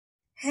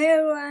Hey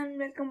everyone,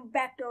 welcome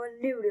back to our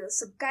new video.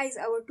 So guys,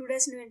 our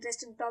today's new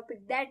interesting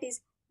topic, that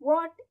is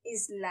what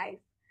is life.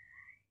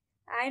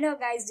 I know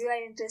guys you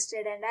are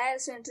interested and I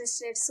also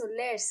interested, so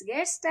let's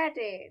get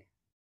started.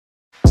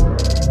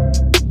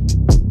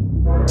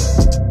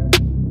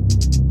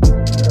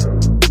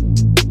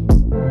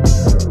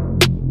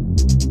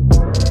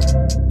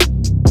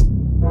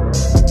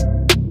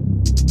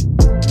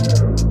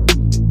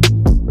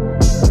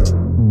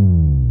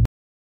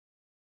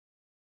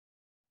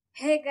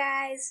 Hey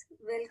guys,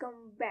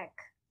 welcome back.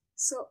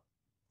 So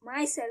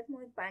myself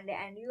Mohit Pandey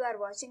and you are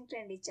watching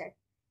TrendyChat.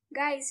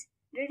 Guys,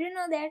 did you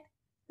know that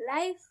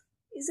life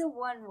is a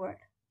one word,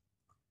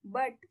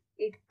 but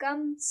it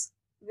comes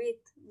with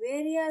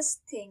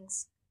various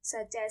things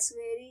such as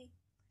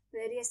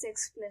various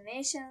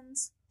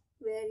explanations,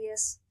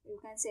 various you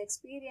can say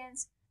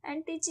experience,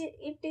 and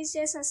it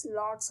teaches us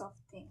lots of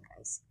things,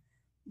 guys.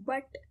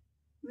 But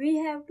we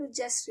have to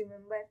just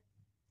remember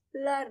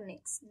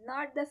learnings,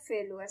 not the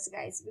failures,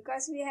 guys,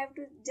 because we have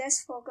to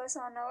just focus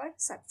on our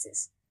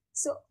success.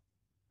 So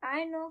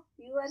I know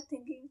you are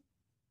thinking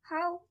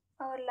how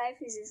our life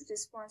is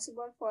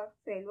responsible for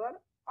failure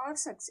or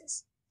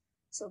success.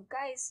 So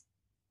guys,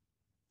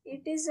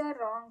 it is a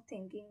wrong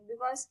thinking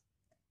because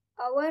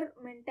our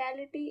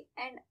mentality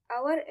and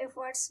our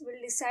efforts will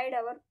decide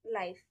our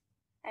life.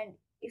 And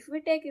if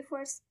we take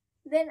efforts,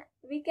 then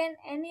we can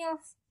any of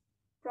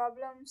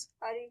problems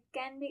or it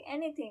can be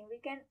anything, we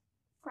can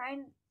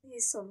find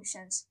his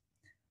solutions.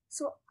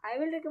 So I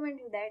will recommend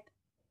you that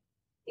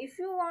if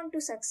you want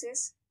to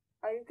success,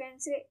 or you can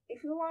say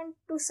if you want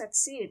to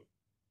succeed,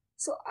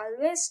 so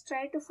always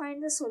try to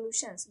find the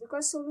solutions,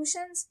 because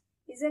solutions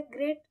is a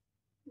great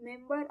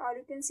member, or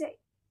you can say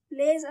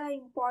plays an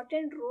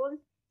important role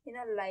in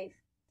our life.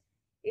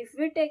 If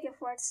we take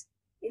efforts,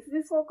 if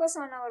we focus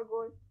on our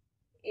goal,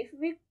 if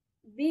we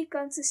be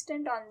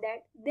consistent on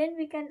that, then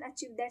we can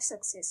achieve that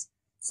success.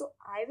 So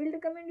I will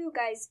recommend you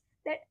guys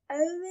that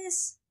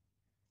always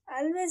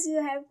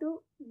you have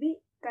to be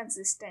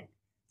consistent.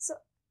 So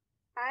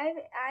I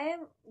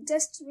am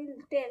just will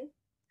tell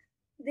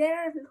there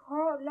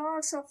are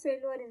lots of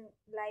failure in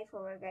life,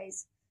 our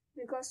guys,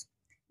 because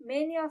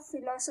many of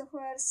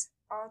philosophers,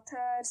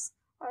 authors,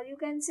 or you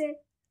can say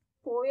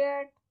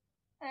poet,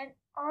 and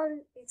all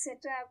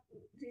etc.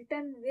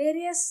 written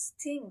various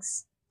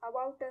things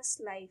about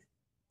us life,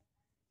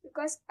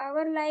 because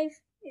our life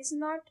is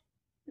not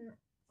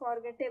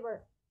forgettable,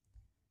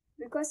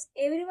 because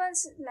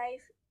everyone's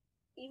life,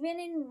 even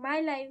in my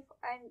life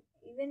and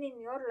even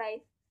in your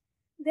life,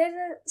 there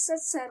are such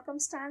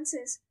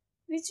circumstances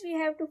which we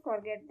have to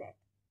forget that.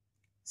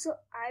 So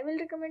I will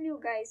recommend you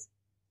guys,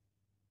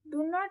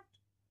 do not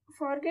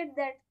forget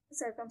that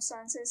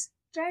circumstances,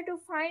 try to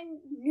find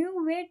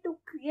new way to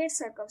create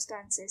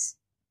circumstances.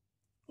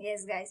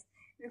 Yes guys,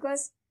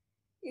 because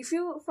if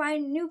you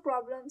find new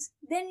problems,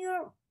 then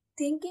your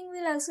thinking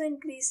will also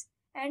increase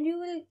and you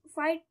will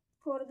fight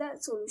for the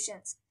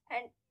solutions,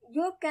 and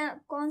your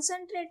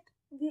concentrate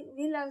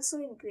will also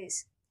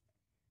increase,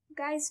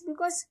 guys,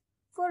 because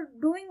for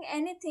doing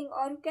anything,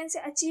 or you can say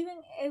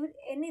achieving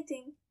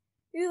anything,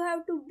 you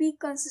have to be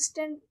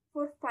consistent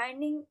for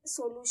finding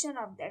solution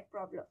of that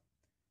problem.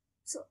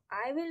 So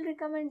I will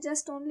recommend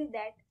just only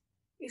that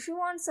if you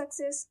want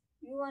success,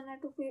 you wanna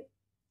to feel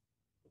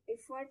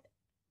effort,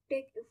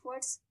 take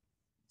efforts.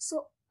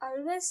 So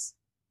always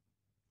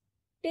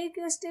take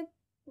your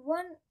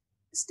one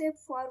step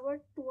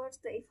forward towards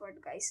the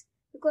effort, guys,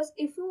 because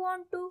if you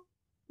want to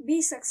be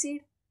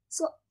succeed,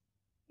 so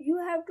you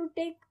have to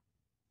take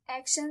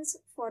actions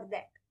for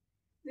that,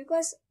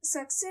 because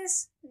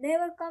success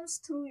never comes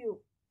through you.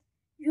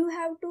 You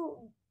have to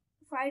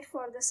fight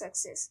for the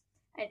success,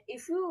 and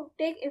if you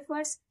take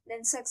efforts,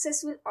 then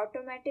success will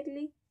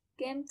automatically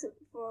come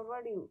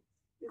forward you,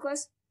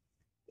 because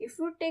if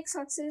you take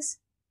success,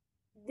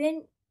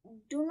 then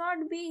do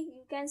not be,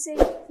 you can say,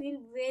 feel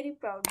very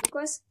proud,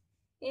 because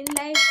in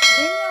life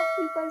many of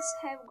people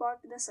have got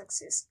the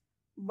success,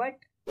 but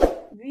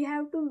we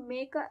have to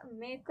make a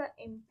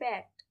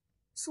impact.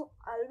 So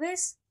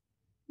always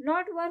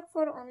not work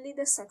for only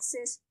the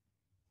success,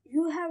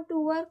 you have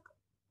to work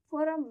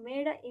for a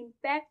made an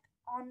impact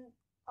on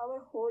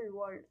our whole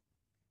world.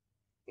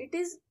 It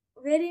is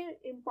very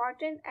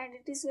important and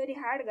it is very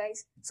hard,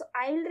 guys. So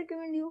I will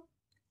recommend you,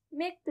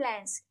 make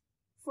plans.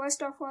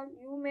 First of all,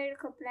 you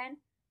make a plan.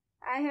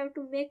 I have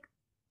to make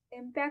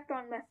impact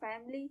on my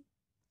family,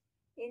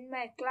 in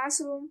my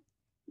classroom,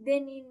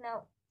 then in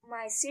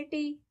my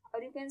city,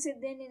 or you can say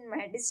then in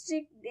my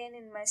district, then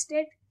in my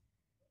state,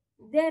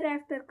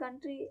 thereafter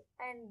country,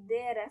 and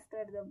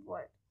thereafter the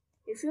world.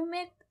 If you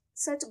make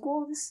such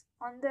goals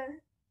on the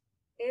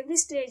every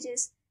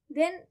stages,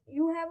 then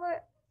you have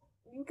a,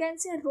 you can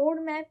say,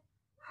 roadmap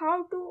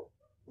how to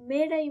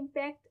made an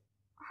impact,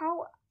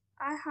 how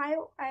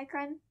I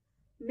can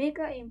make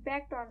an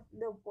impact on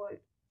the world.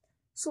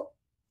 So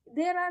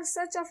there are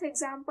such of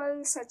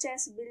examples such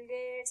as Bill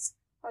Gates,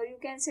 or you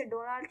can say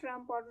Donald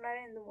Trump or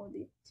Narendra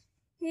Modi.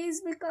 He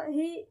is because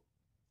he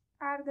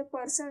are the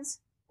persons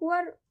who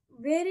are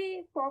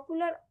very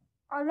popular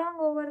along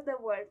over the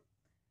world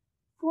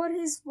for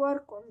his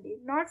work only,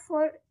 not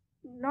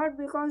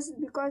because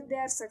they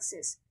are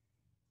success.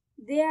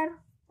 They are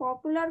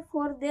popular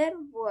for their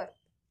work,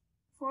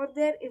 for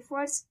their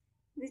efforts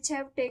which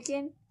have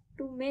taken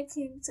to make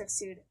him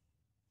succeed.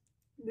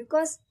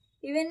 Because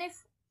even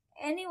if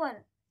anyone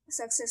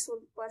successful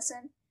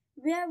person,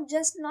 we have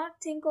just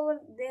not think over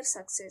their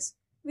success.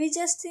 We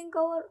just think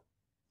over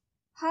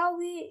how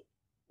we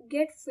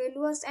get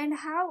failures and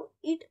how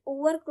it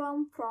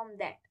overcome from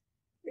that,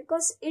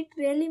 because it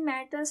really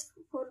matters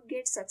for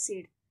get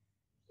succeed.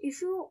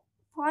 If you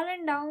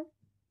fallen down,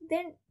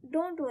 then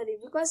don't worry,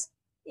 because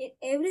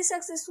every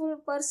successful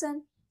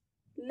person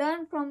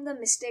learn from the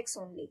mistakes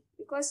only,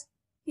 because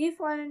he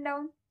fallen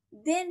down,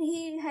 then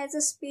he has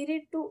a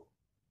spirit to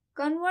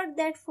convert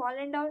that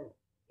fallen down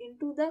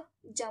into the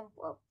jump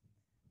up.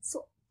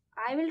 So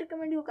I will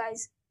recommend you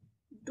guys,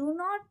 do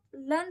not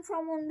learn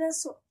from on the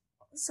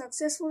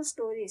successful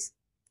stories,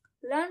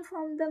 learn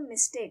from the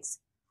mistakes,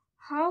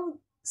 how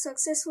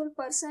successful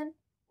person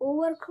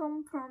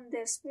overcome from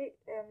their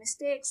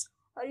mistakes,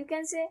 or you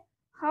can say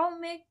how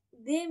make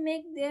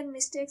their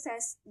mistakes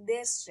as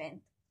their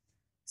strength.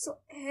 So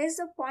here's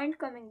the point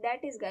coming,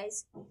 that is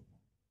guys,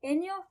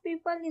 any of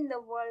people in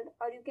the world,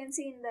 or you can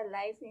see in the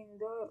life, in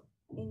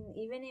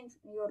even in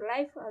your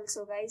life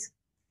also guys,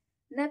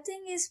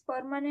 nothing is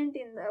permanent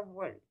in the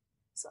world.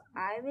 So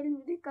I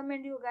will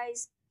recommend you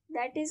guys,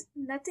 that is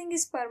nothing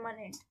is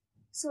permanent.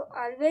 So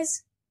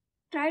always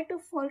try to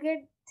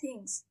forget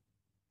things,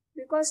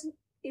 because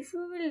if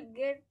you will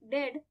get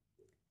dead,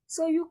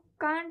 so you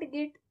can't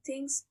get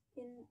things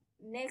in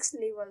next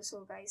level.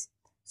 So guys,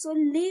 so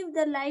live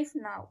the life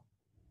now,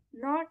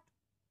 not,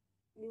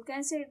 you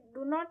can say,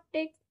 do not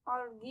take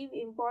or give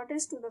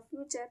importance to the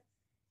future.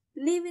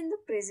 Live in the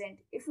present.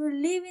 If you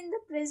live in the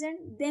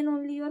present, then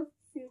only your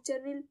future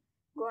will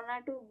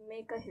gonna to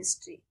make a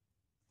history,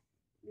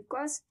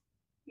 because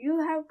you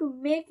have to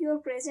make your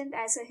present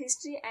as a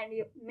history and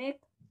you make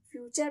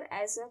future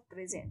as a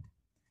present.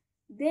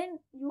 Then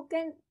you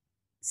can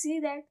see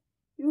that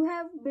you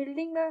have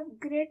building a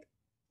great,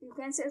 you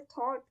can say,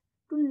 thought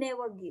to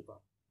never give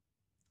up.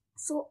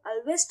 So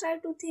always try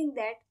to think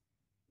that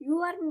you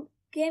are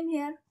came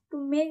here to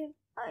make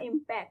an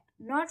impact,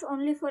 not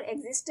only for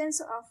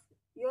existence of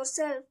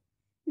yourself,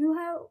 you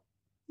have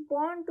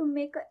born to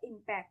make an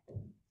impact.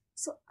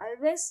 So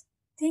always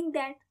think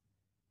that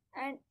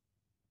and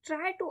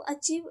try to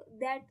achieve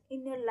that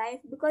in your life,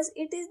 because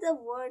it is the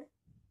word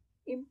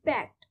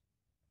impact,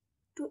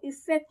 to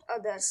affect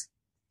others.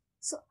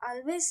 So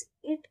always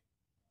it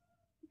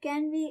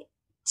can be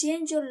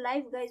change your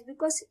life guys,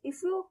 because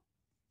if you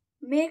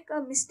make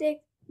a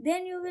mistake,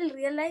 then you will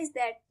realize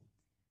that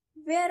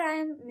where I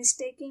am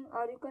mistaking,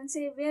 or you can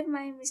say where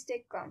my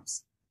mistake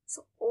comes.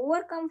 So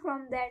overcome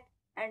from that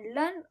and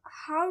learn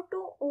how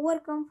to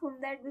overcome from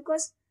that,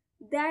 because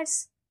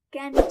that's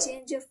can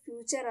change your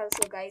future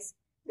also guys,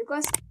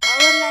 because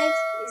our life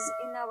is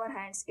in our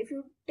hands. If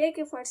you take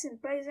efforts in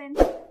present,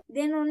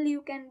 then only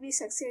you can be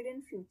succeed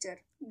in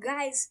future.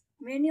 Guys,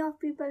 many of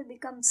people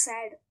become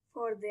sad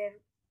for their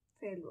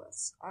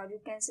failures, or you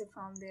can say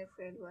from their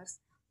failures,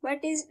 but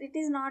it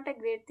is not a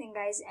great thing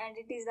guys, and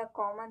it is the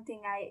common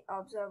thing I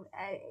observed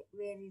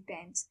very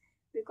times,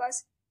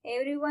 because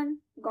everyone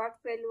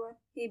got failure,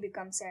 he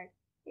becomes sad.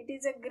 It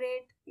is a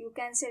great, you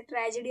can say,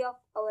 tragedy of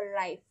our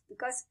life,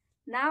 because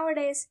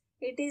nowadays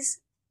it is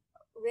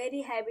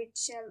very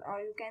habitual,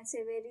 or you can say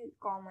very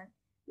common,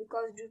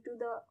 because due to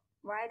the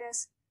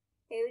virus,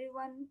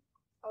 everyone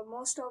or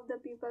most of the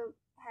people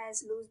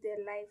has lose their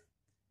life.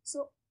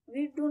 So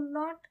we do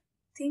not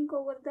think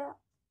over the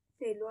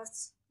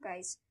failures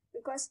guys,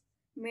 because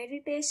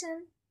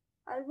meditation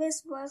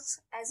always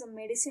works as a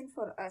medicine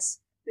for us,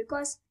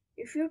 because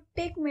if you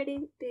take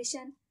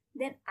meditation,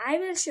 then I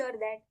will sure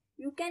that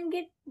you can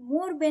get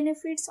more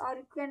benefits, or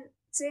you can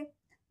say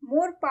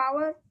more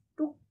power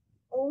to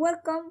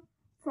overcome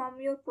from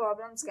your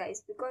problems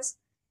guys, because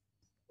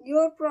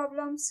your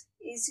problems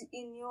is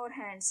in your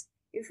hands.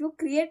 If you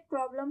create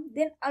problem,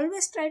 then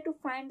always try to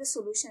find the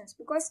solutions,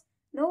 because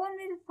no one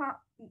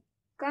will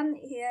come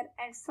here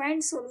and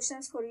find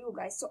solutions for you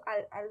guys. So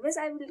I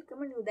will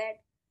recommend you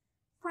that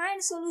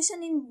find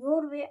solution in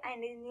your way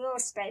and in your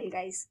style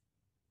guys,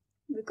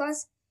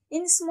 because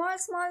in small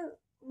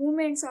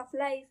moments of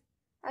life,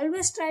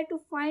 always try to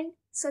find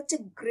such a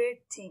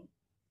great thing,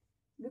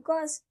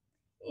 because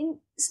in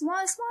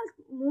small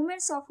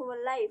moments of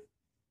our life,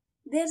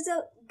 there's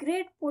a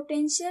great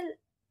potential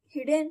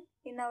hidden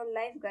in our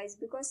life guys,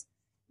 because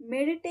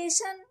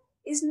meditation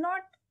is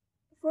not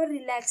for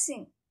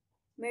relaxing.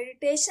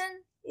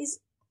 Meditation is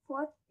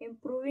for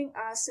improving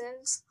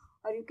ourselves,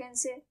 or you can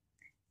say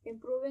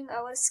improving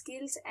our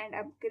skills and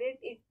upgrade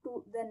it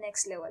to the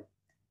next level.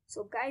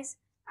 So guys,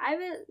 I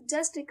will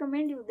just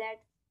recommend you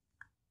that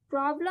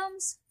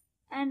problems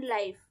and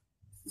life,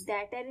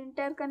 that are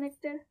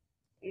interconnected,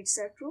 it's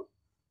a true,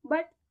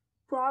 but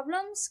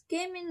problems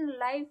came in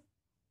life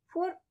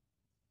for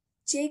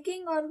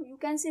checking, or you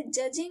can say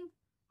judging,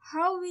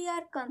 how we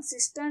are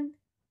consistent,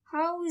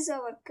 how is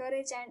our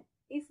courage, and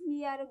if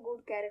we are a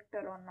good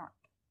character or not.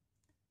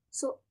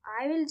 So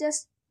I will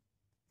just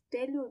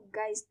tell you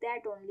guys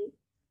that only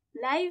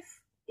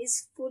life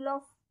is full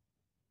of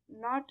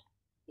not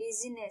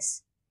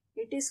easiness.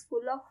 It is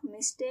full of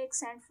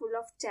mistakes and full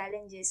of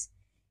challenges.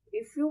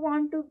 If you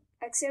want to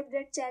accept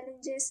that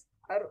challenges,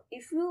 or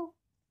if you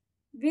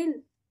will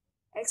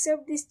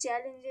accept these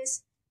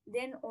challenges,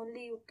 then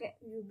only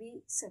you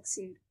be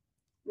succeed.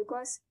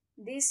 Because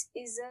this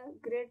is a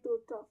great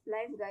truth of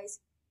life, guys.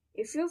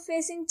 If you're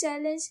facing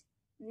challenge,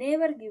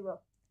 never give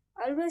up.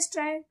 Always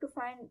try to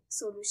find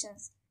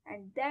solutions.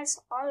 And that's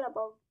all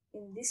about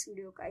in this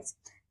video, guys.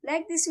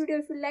 Like this video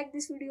if you like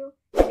this video,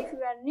 and if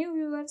you are new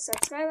viewer,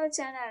 subscribe our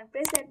channel and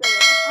press that bell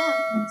icon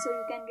on so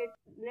you can get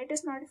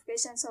latest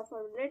notifications of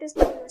our latest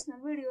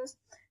motivational videos.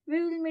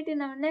 We will meet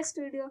in our next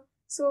video.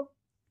 So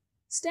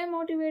stay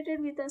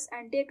motivated with us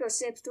and take your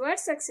steps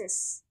towards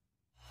success.